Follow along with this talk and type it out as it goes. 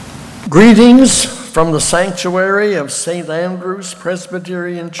Greetings from the sanctuary of St. Andrew's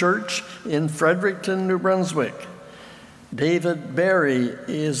Presbyterian Church in Fredericton, New Brunswick. David Berry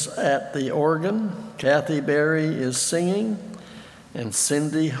is at the organ, Kathy Berry is singing, and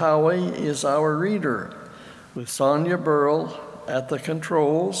Cindy Howie is our reader, with Sonia Burrell at the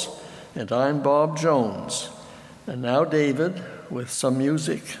controls, and I'm Bob Jones. And now David with some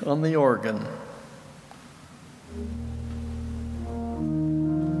music on the organ.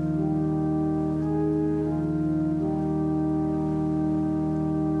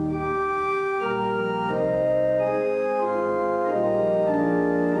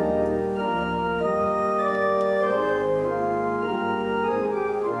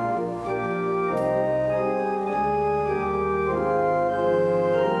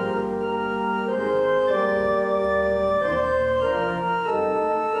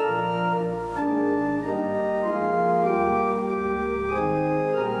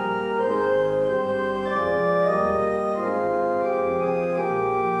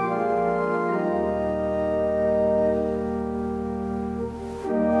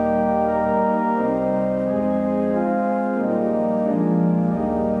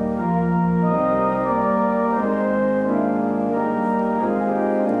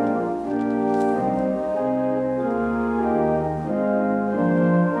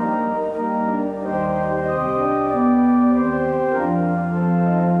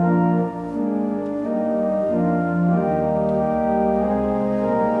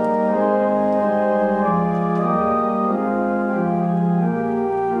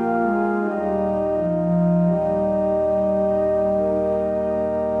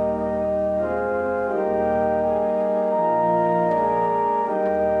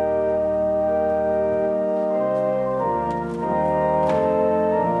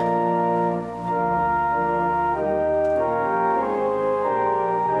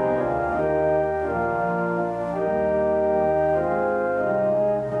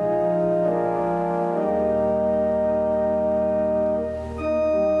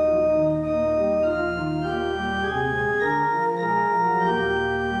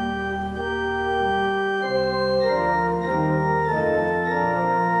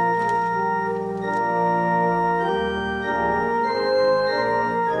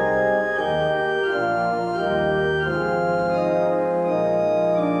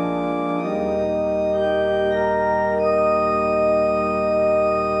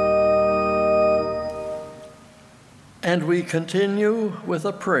 And we continue with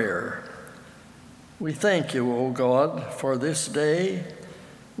a prayer. We thank you, O God, for this day.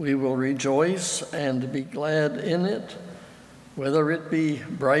 We will rejoice and be glad in it, whether it be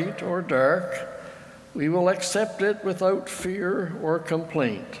bright or dark. We will accept it without fear or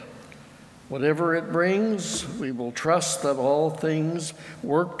complaint. Whatever it brings, we will trust that all things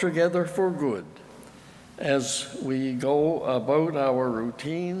work together for good as we go about our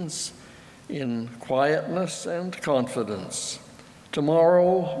routines in quietness and confidence.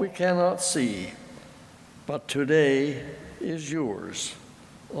 Tomorrow we cannot see, but today is yours.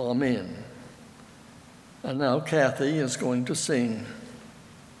 Amen. And now Kathy is going to sing.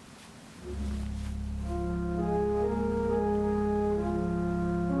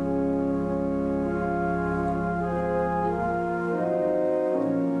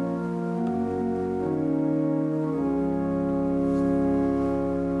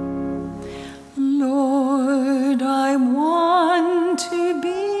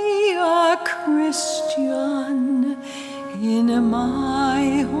 In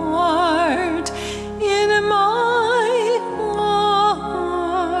my heart, in my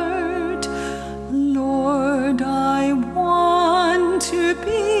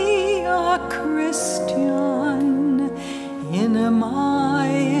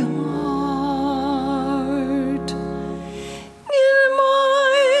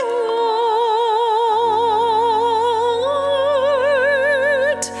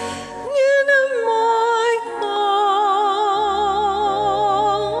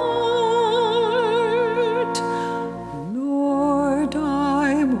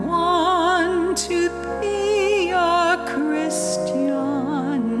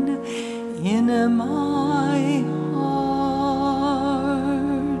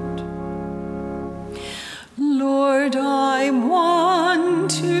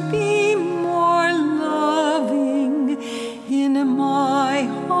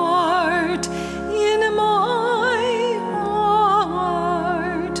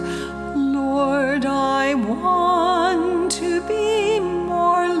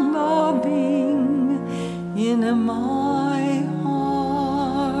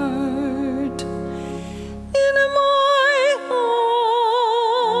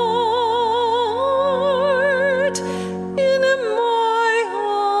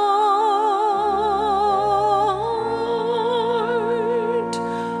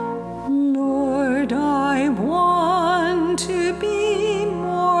be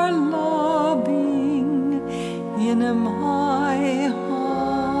more loving in my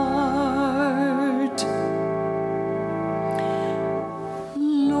heart.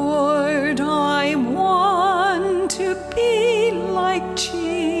 Lord, I want to be like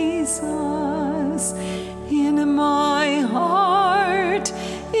Jesus in my heart,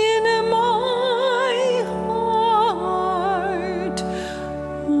 in my heart.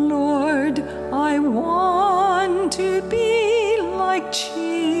 Lord, I want to be like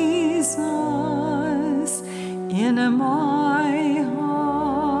Jesus in my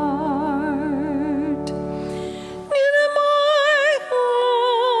heart, in my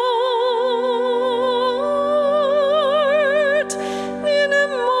heart, in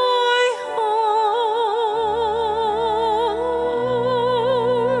my heart.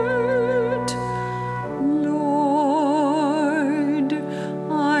 Lord,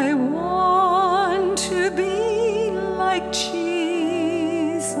 I want to be like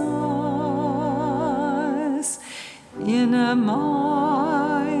Jesus in my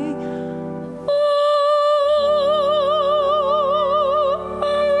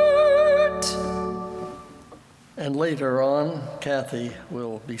heart. And later on, Kathy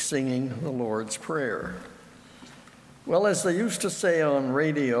will be singing the Lord's Prayer. Well, as they used to say on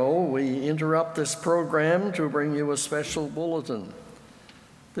radio, we interrupt this program to bring you a special bulletin.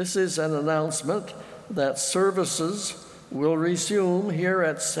 This is an announcement that services will resume here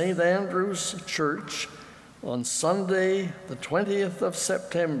at St. Andrew's Church on Sunday, the 20th of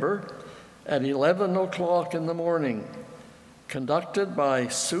September at 11 o'clock in the morning, conducted by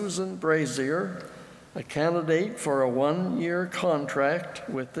Susan Brazier, a candidate for a one-year contract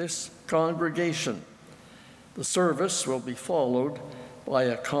with this congregation. The service will be followed by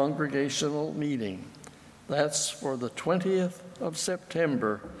a congregational meeting. That's for the 20th of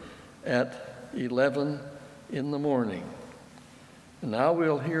September at 11 in the morning. And now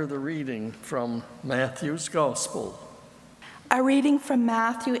we'll hear the reading from Matthew's Gospel. A reading from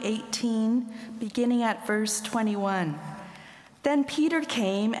Matthew 18, beginning at verse 21. Then Peter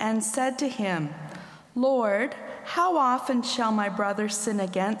came and said to him, Lord, how often shall my brother sin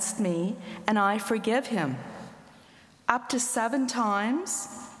against me, and I forgive him? Up to 7 times?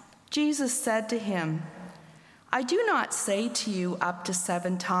 Jesus said to him, I do not say to you up to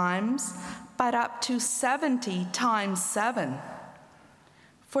 7 times, but up to 70 times 7.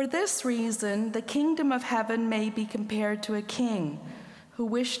 For this reason, the kingdom of heaven may be compared to a king who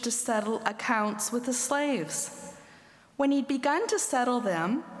wished to settle accounts with his slaves. When he'd begun to settle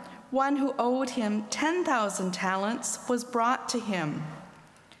them, one who owed him 10,000 talents was brought to him.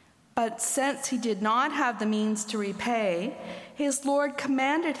 But since he did not have the means to repay, his Lord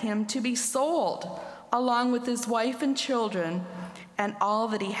commanded him to be sold, along with his wife and children, and all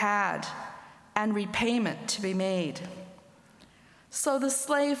that he had, and repayment to be made. So the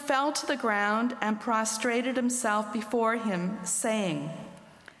slave fell to the ground and prostrated himself before him, saying,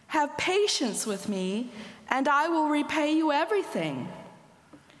 Have patience with me, and I will repay you everything.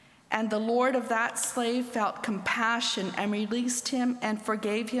 And the Lord of that slave felt compassion and released him and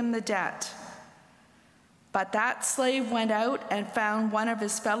forgave him the debt. But that slave went out and found one of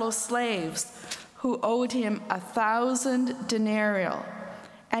his fellow slaves who owed him 1,000 denarii.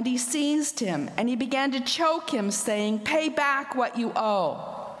 And he seized him, and he began to choke him, saying, Pay back what you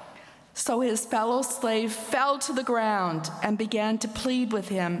owe. So his fellow slave fell to the ground and began to plead with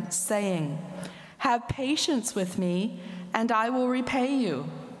him, saying, Have patience with me, and I will repay you.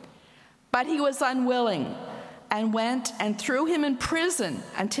 But he was unwilling, and went and threw him in prison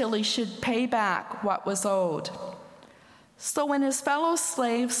until he should pay back what was owed. So when his fellow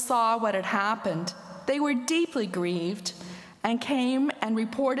slaves saw what had happened, they were deeply grieved, and came and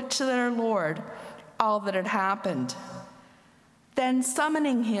reported to their Lord all that had happened. Then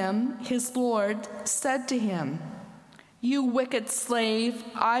summoning him, his Lord said to him, You wicked slave,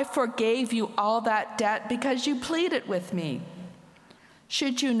 I forgave you all that debt because you pleaded with me.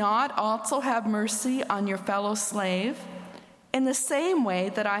 Should you not also have mercy on your fellow slave, in the same way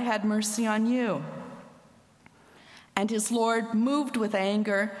that I had mercy on you? And his Lord, moved with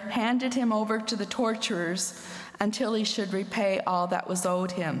anger, handed him over to the torturers until he should repay all that was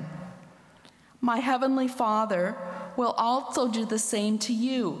owed him. My heavenly Father will also do the same to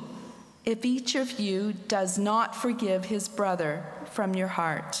you if each of you does not forgive his brother from your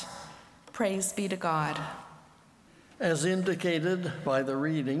heart. Praise be to God. As indicated by the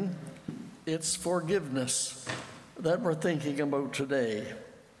reading, it's forgiveness that we're thinking about today,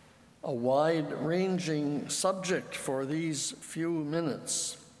 a wide-ranging subject for these few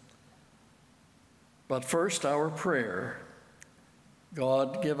minutes. But first, our prayer.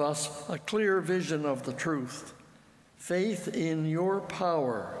 God, give us a clear vision of the truth. faith in your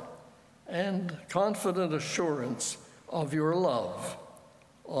power, and confident assurance of your love.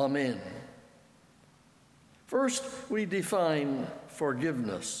 Amen. First, we define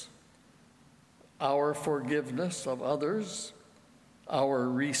forgiveness. Our forgiveness of others, our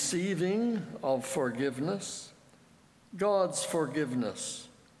receiving of forgiveness, God's forgiveness.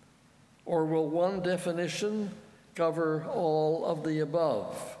 Or will one definition cover all of the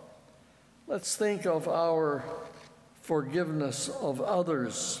above? Let's think of our forgiveness of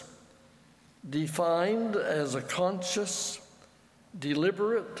others, defined as a conscious,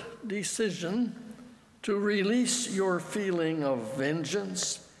 deliberate decision to release your feeling of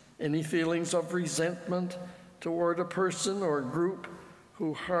vengeance, any feelings of resentment toward a person or group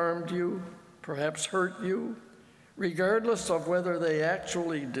who harmed you, perhaps hurt you, regardless of whether they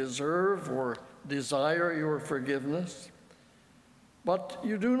actually deserve or desire your forgiveness. But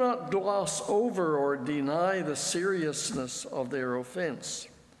you do not gloss over or deny the seriousness of their offense.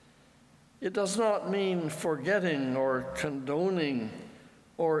 It does not mean forgetting or condoning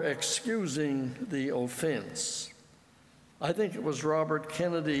or excusing the offense. I think it was Robert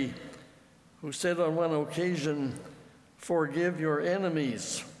Kennedy who said on one occasion, "Forgive your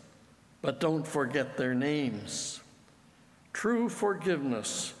enemies, but don't forget their names." True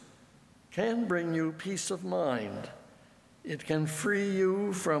forgiveness can bring you peace of mind. It can free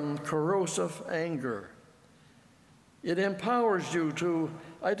you from corrosive anger. It empowers you to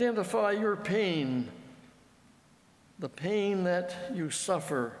identify your pain, the pain that you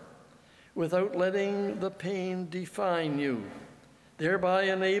suffer, without letting the pain define you, thereby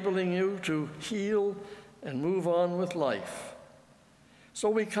enabling you to heal and move on with life. So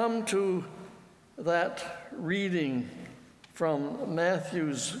we come to that reading from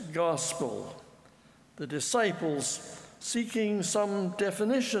Matthew's Gospel, the disciples seeking some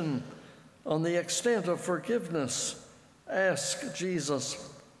definition on the extent of forgiveness ask Jesus,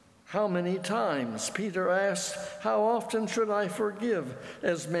 "How many times?" Peter asked, "How often should I forgive?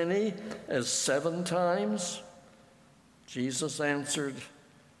 As many as 7 times?" Jesus answered,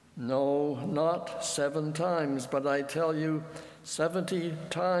 "No, not 7 times, but I tell you, 70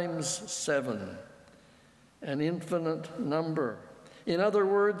 times 7. An infinite number. In other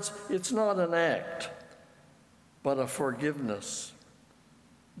words, it's not an act, but a forgiveness.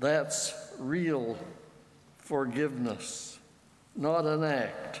 That's real forgiveness, not an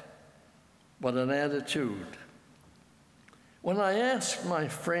act, but an attitude. When I asked my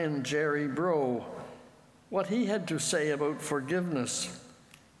friend Jerry Bro what he had to say about forgiveness,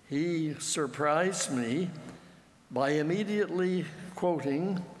 he surprised me by immediately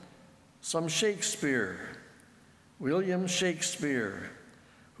quoting some Shakespeare, William Shakespeare,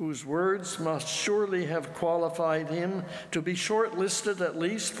 whose words must surely have qualified him to be shortlisted at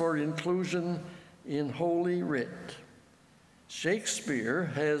least for inclusion in Holy Writ. Shakespeare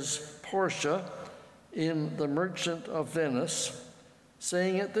has Portia in The Merchant of Venice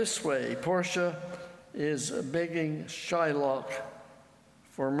saying it this way. Portia is begging Shylock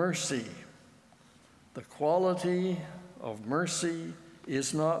for mercy. The quality of mercy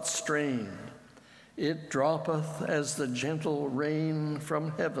is not strained. It droppeth as the gentle rain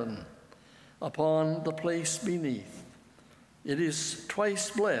from heaven upon the place beneath. It is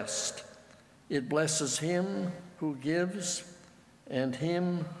twice blessed. It blesses him who gives and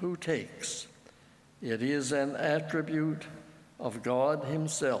him who takes. It is an attribute of God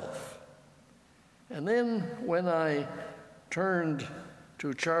himself. And then when I turned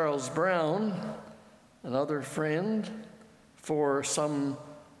to Charles Brown, another friend, for some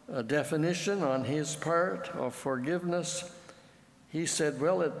definition on his part of forgiveness, he said,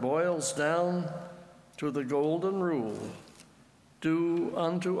 well, it boils down to the golden rule: do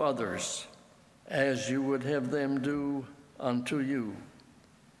unto others as you would have them do unto you.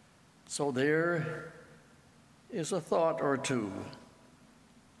 So there is a thought or two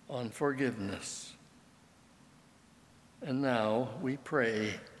on forgiveness. And now we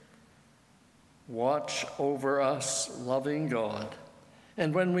pray. Watch over us, loving God.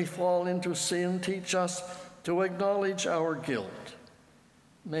 And when we fall into sin, teach us to acknowledge our guilt.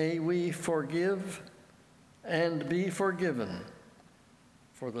 May we forgive and be forgiven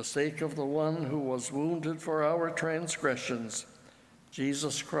for the sake of the one who was wounded for our transgressions,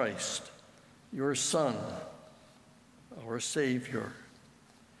 Jesus Christ, your Son, our Savior.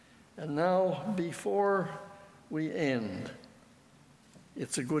 And now, before we end,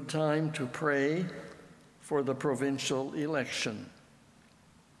 it's a good time to pray for the provincial election.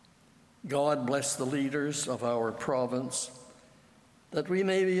 God bless the leaders of our province, that we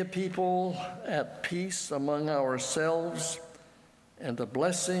may be a people at peace among ourselves and a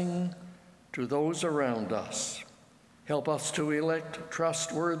blessing to those around us. Help us to elect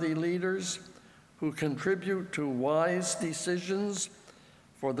trustworthy leaders who contribute to wise decisions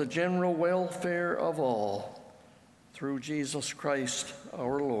for the general welfare of all, through Jesus Christ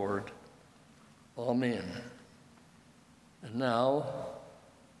our Lord. Amen. And now,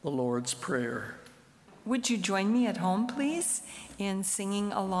 the Lord's Prayer. Would you join me at home, please, in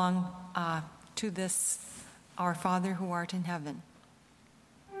singing along to this, Our Father who art in heaven?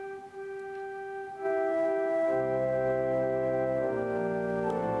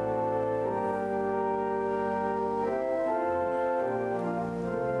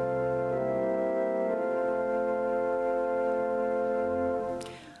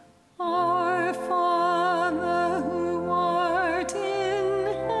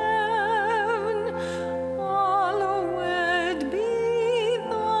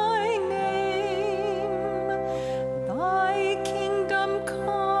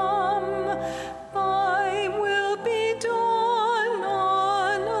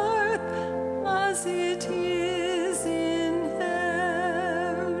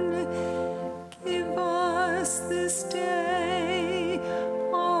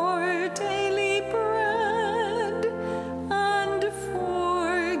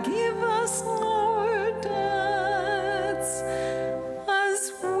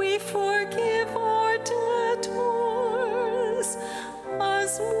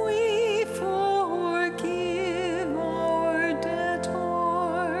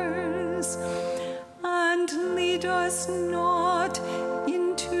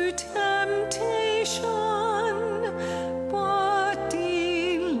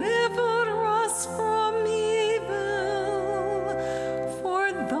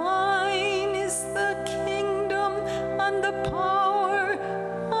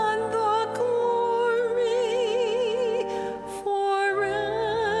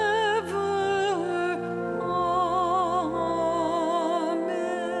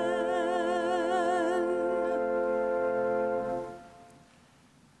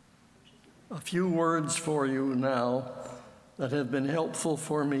 A few words for you now that have been helpful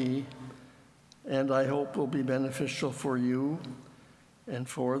for me, and I hope will be beneficial for you and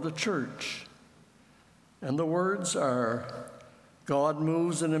for the church. And the words are, God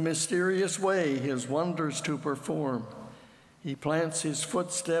moves in a mysterious way his wonders to perform. He plants his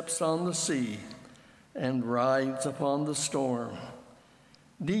footsteps on the sea and rides upon the storm.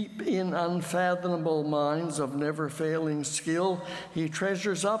 Deep in unfathomable minds of never-failing skill, he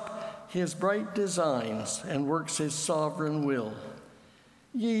treasures up his bright designs and works his sovereign will.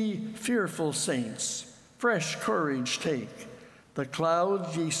 Ye fearful saints, fresh courage take. The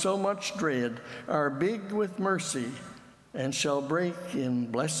clouds ye so much dread are big with mercy and shall break in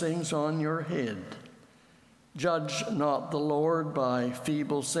blessings on your head. Judge not the Lord by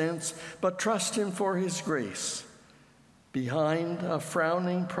feeble sense, but trust him for his grace. Behind a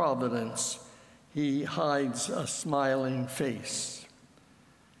frowning providence, he hides a smiling face.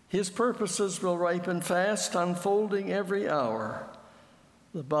 His purposes will ripen fast, unfolding every hour.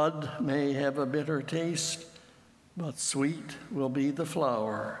 The bud may have a bitter taste, but sweet will be the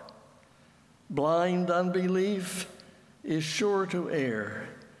flower. Blind unbelief is sure to err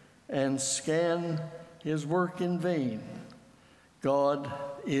and scan his work in vain. God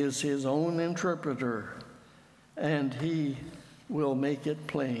is his own interpreter, and he will make it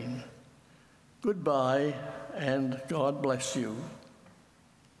plain. Goodbye, and God bless you.